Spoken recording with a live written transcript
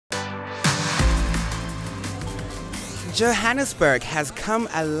Johannesburg has come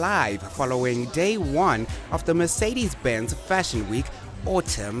alive following day one of the Mercedes-Benz Fashion Week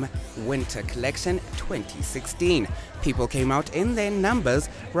Autumn-Winter Collection 2016. People came out in their numbers,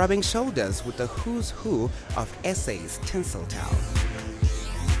 rubbing shoulders with the who's who of SA's Tinseltown.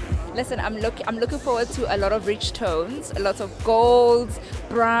 Listen, I'm looking forward to a lot of rich tones, a lot of golds,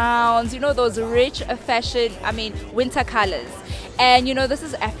 browns, those rich fashion, winter colors. And this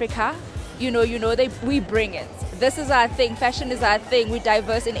is Africa. We bring it. This is our thing. Fashion is our thing. We're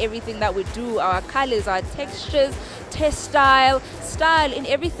diverse in everything that we do. Our colors, our textures, style in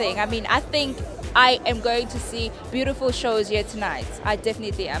everything. I think I am going to see beautiful shows here tonight. I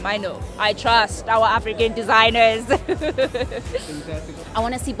definitely am. I know. I trust our African designers. I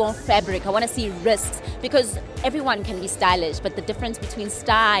want to see more fabric. I want to see risks, because everyone can be stylish, but the difference between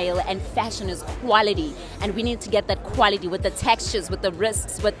style and fashion is quality. And we need to get that quality with the textures, with the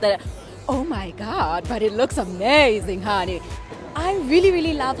risks, with the, oh my God, but it looks amazing, honey. I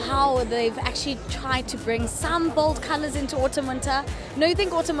really love how they've actually tried to bring some bold colors into autumn winter. You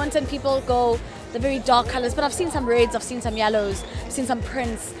think autumn winter and people go the very dark colors, but I've seen some reds, I've seen some yellows, I've seen some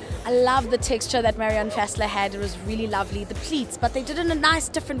prints. I love the texture that Marianne Fassler had. It was really lovely. The pleats, but they did it in a nice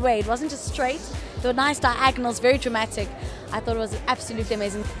different way. It wasn't just straight. They were nice diagonals, very dramatic. I thought it was absolutely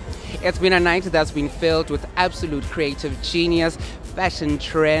amazing. It's been a night that's been filled with absolute creative genius, fashion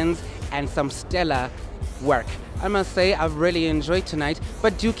trends, and some stellar work. I must say I've really enjoyed tonight,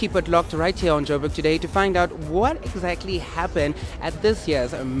 but do keep it locked right here on Joburg Today to find out what exactly happened at this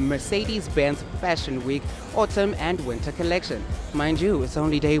year's Mercedes-Benz Fashion Week Autumn and Winter Collection. Mind you, it's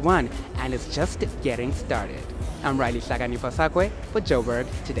only day one and it's just getting started. I'm Riley Sakani Pasakwe for Joburg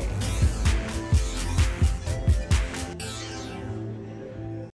Today.